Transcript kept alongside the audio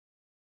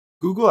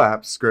Google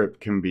Apps Script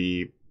can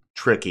be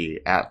tricky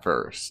at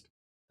first.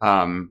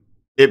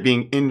 It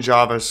being in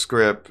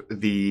JavaScript,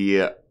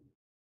 the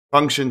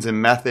functions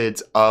and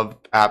methods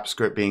of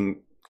AppScript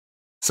being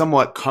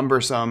somewhat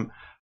cumbersome.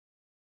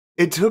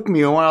 It took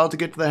me a while to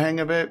get to the hang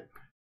of it.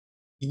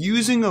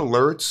 Using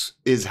alerts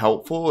is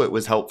helpful. It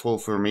was helpful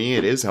for me.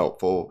 It is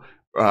helpful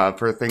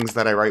for things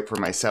that I write for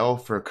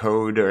myself, for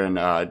code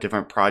and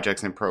different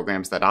projects and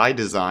programs that I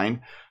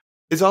design.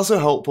 It's also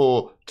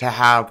helpful to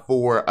have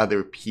for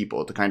other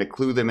people to kind of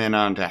clue them in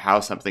on to how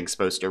something's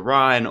supposed to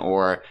run,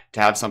 or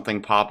to have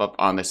something pop up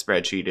on the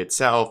spreadsheet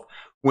itself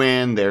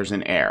when there's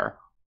an error.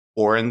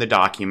 Or in the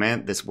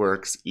document, this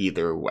works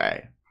either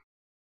way.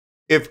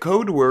 If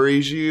code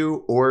worries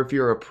you, or if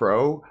you're a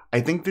pro,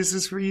 I think this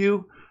is for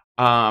you.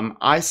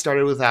 I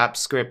started with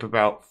AppScript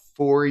about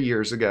 4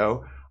 years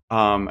ago,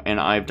 and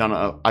I've done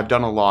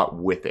a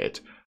lot with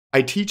it.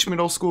 I teach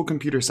middle school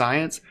computer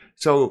science,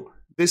 so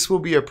this will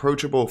be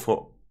approachable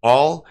for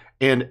all,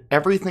 and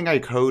everything I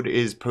code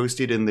is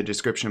posted in the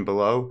description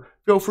below.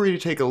 Feel free to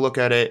take a look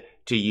at it,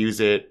 to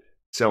use it,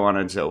 so on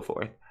and so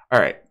forth. All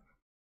right,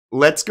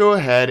 let's go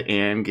ahead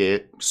and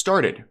get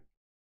started.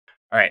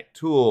 All right,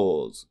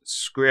 tools,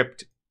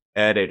 script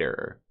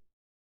editor.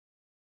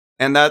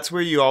 And that's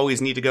where you always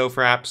need to go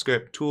for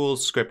AppScript,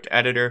 tools, script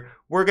editor.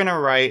 We're gonna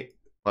write,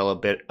 well, a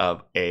bit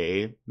of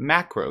a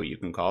macro, you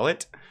can call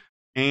it.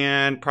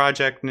 And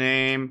project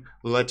name,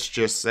 let's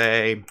just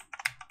say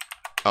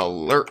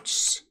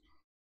alerts.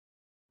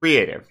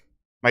 Creative,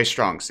 my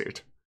strong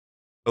suit.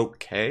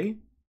 Okay.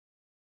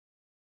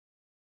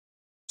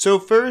 So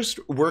first,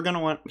 we're gonna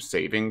want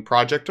saving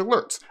project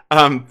alerts.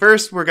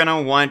 First, we're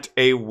gonna want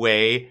a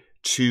way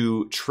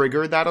to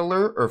trigger that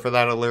alert, or for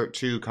that alert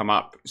to come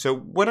up. So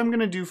what I'm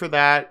gonna do for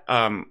that,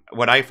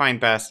 what I find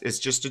best is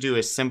just to do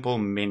a simple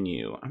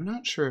menu. I'm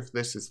not sure if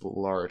this is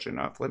large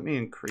enough. Let me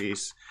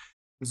increase,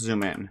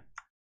 zoom in.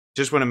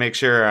 Just wanna make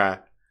sure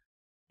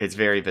it's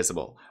very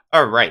visible.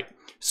 All right,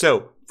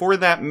 so for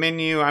that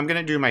menu, I'm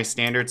gonna do my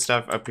standard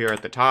stuff up here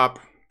at the top.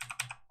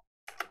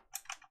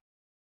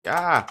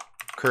 Yeah,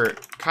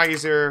 Kurt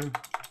Kaiser,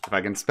 if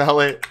I can spell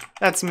it,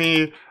 that's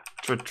me.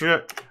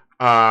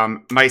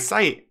 My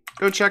site,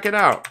 go check it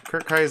out,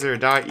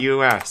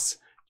 kurtkaiser.us.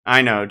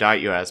 I know,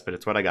 .us, but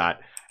it's what I got.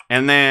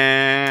 And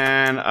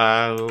then,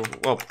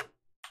 well,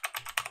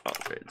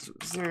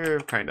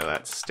 reserve, kind of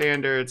that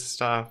standard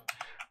stuff.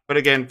 But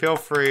again, feel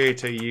free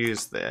to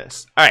use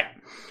this. All right,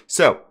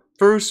 so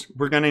first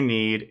we're gonna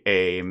need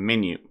a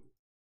menu.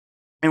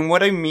 And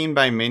what I mean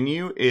by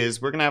menu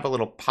is we're gonna have a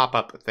little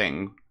pop-up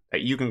thing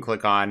that you can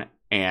click on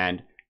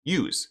and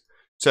use.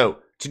 So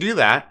to do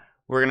that,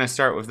 we're gonna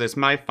start with this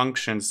my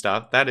function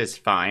stuff. That is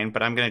fine,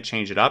 but I'm gonna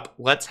change it up.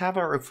 Let's have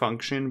our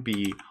function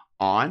be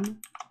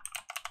on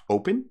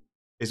open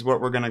is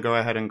what we're gonna go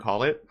ahead and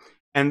call it.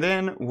 And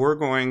then we're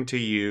going to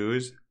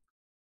use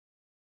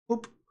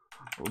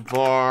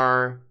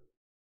var.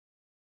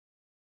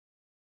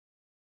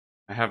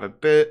 I have a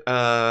bit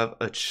of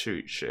a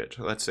cheat sheet.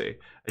 Let's see,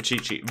 a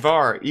cheat sheet.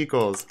 Var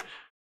equals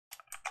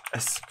a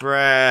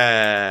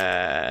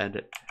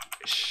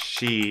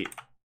spreadsheet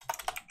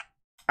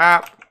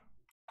app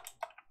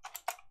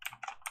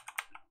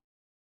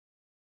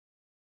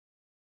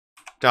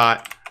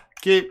dot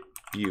get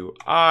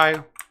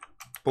UI,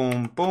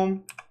 boom,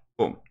 boom,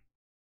 boom.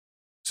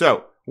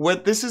 So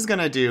what this is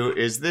gonna do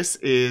is this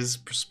is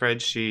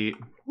spreadsheet,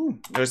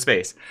 no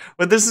space.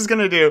 What this is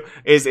gonna do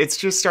is it's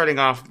just starting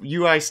off,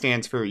 UI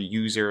stands for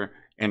user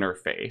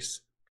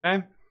interface,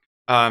 okay?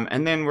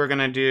 And then we're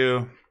gonna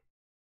do,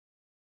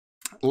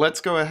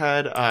 let's go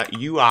ahead,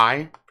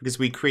 UI, because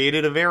we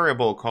created a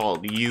variable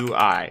called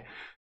UI.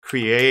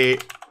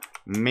 Create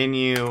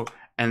menu,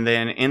 and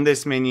then in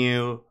this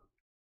menu,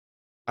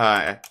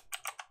 I'm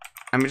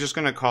just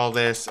gonna call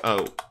this,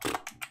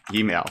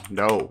 email,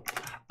 no,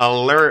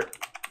 alert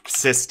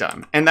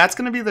system. And that's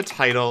gonna be the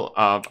title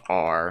of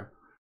our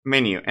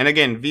menu. And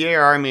again,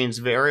 var means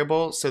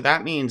variable, so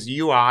that means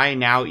UI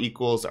now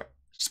equals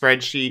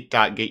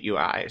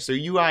spreadsheet.getUI. So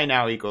UI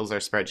now equals our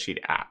spreadsheet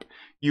app.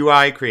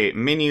 UI create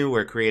menu,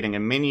 we're creating a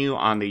menu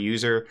on the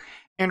user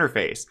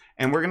interface.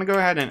 And we're gonna go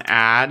ahead and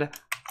add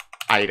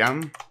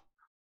item,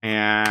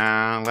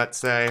 and let's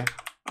say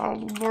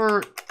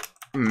alert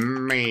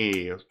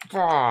me,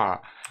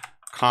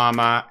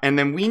 comma, and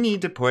then we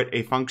need to put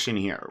a function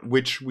here,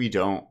 which we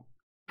don't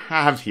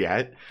have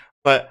yet,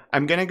 but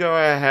I'm gonna go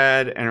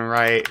ahead and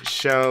write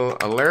show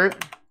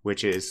alert,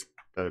 which is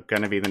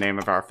gonna be the name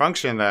of our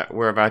function that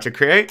we're about to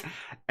create,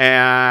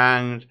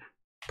 and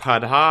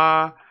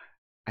padha,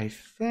 I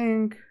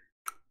think,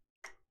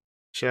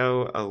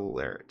 show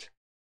alert.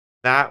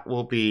 That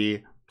will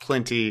be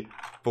plenty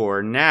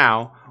for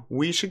now.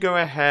 We should go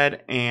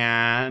ahead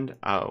and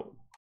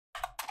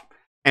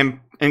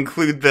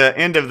include the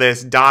end of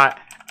this dot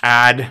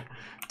add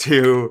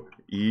to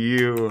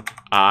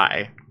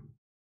UI.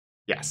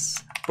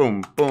 Yes,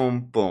 boom,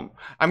 boom, boom.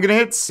 I'm gonna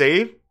hit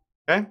save,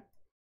 okay?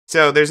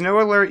 So there's no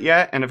alert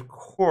yet, and of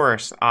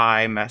course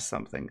I messed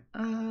something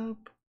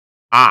up.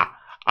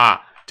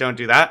 Don't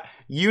do that.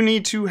 You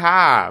need to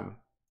have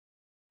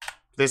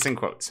this in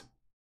quotes.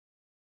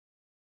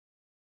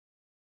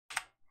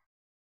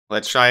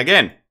 Let's try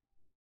again.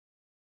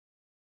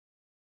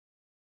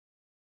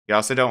 You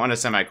also don't want a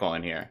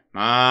semicolon here.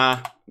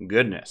 Ah,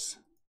 goodness.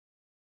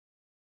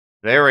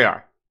 There we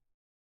are.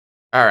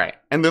 All right,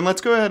 and then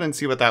let's go ahead and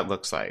see what that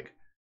looks like.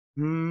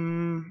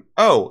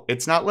 Oh,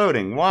 it's not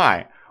loading.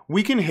 Why?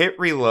 We can hit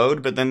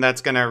reload, but then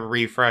that's gonna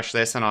refresh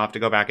this and I'll have to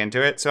go back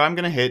into it. So I'm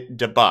gonna hit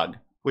debug,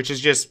 which is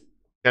just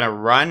gonna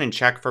run and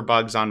check for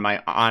bugs on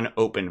my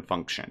onOpen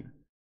function.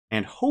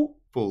 And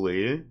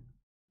hopefully,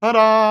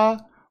 ta-da,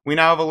 we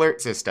now have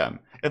alert system.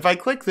 If I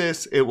click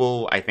this,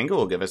 I think it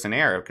will give us an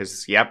error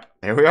because, yep,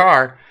 there we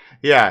are.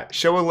 Yeah,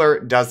 show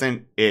alert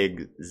doesn't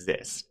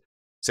exist.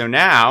 So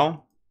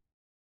now,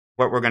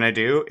 what we're gonna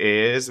do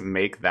is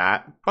make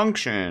that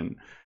function.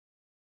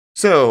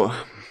 So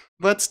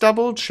let's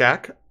double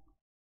check.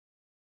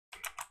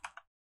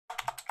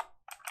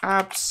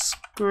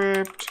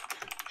 AppScript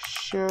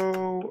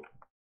show.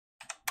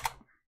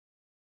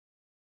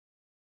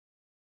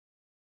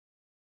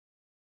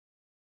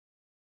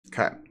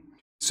 Okay,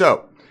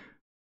 so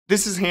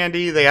this is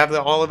handy. They have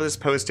all of this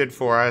posted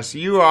for us.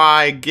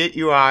 UI, get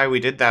UI, we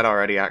did that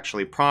already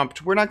actually.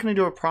 Prompt, we're not gonna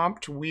do a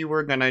prompt. We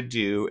were gonna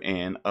do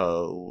an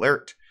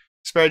alert.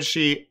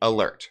 Spreadsheet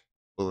alert.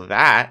 Well,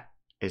 that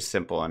is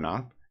simple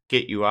enough.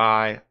 Get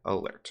UI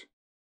alert.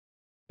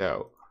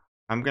 So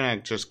I'm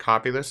gonna just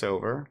copy this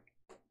over.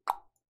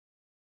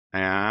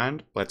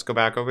 And let's go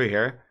back over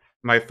here.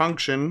 My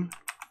function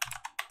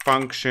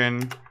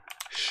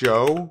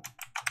show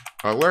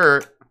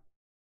alert.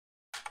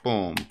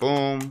 Boom,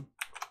 boom,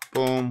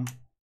 boom,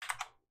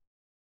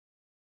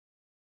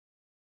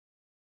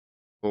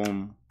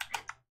 boom,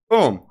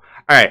 boom. All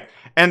right,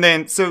 and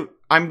then so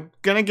I'm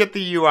gonna get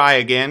the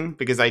UI again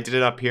because I did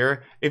it up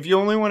here. If you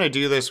only want to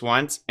do this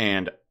once,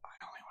 and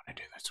I only want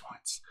to do this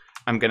once,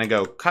 I'm gonna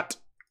go cut,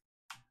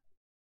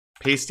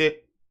 paste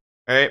it.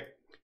 All right.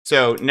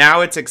 So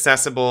now it's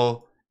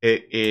accessible.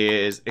 It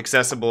is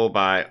accessible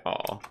by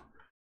all.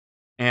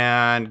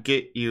 And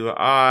get UI.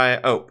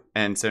 Oh,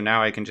 and so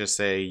now I can just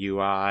say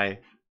UI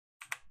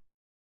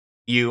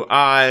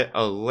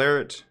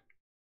alert.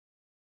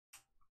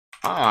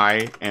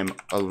 I am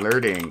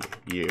alerting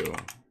you.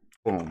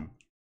 Boom.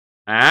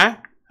 Huh?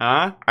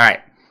 All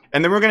right.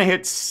 And then we're going to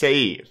hit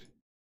save.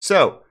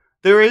 So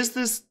there is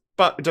this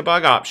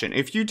debug option.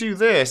 If you do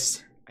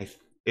this,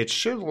 it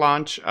should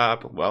launch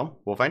up. Well,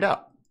 we'll find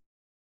out.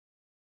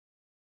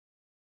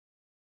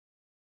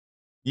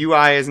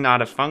 UI is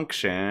not a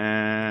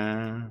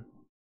function.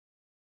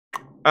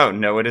 Oh,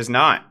 no, it is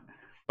not.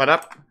 But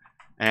up.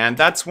 And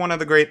that's one of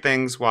the great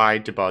things why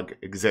debug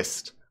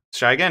exists. Let's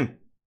try again.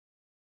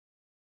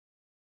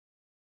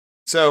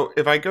 So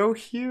if I go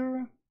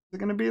here, is it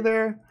going to be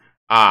there?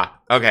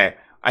 Ah, okay.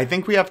 I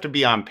think we have to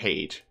be on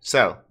page.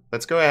 So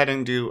let's go ahead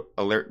and do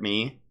alert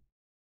me.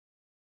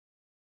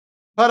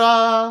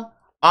 Ta-da!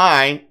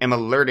 I am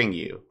alerting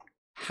you.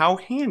 How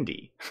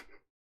handy.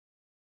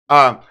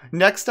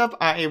 Next up,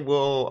 I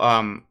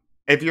will,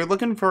 if you're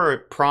looking for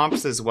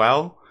prompts as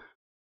well,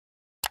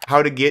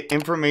 how to get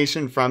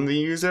information from the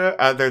user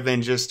other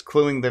than just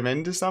cluing them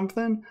into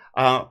something,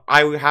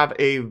 I have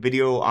a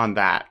video on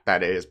that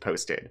is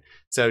posted.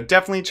 So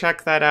definitely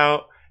check that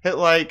out. Hit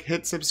like,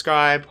 hit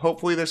subscribe.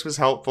 Hopefully this was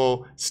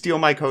helpful. Steal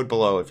my code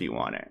below if you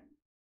want it.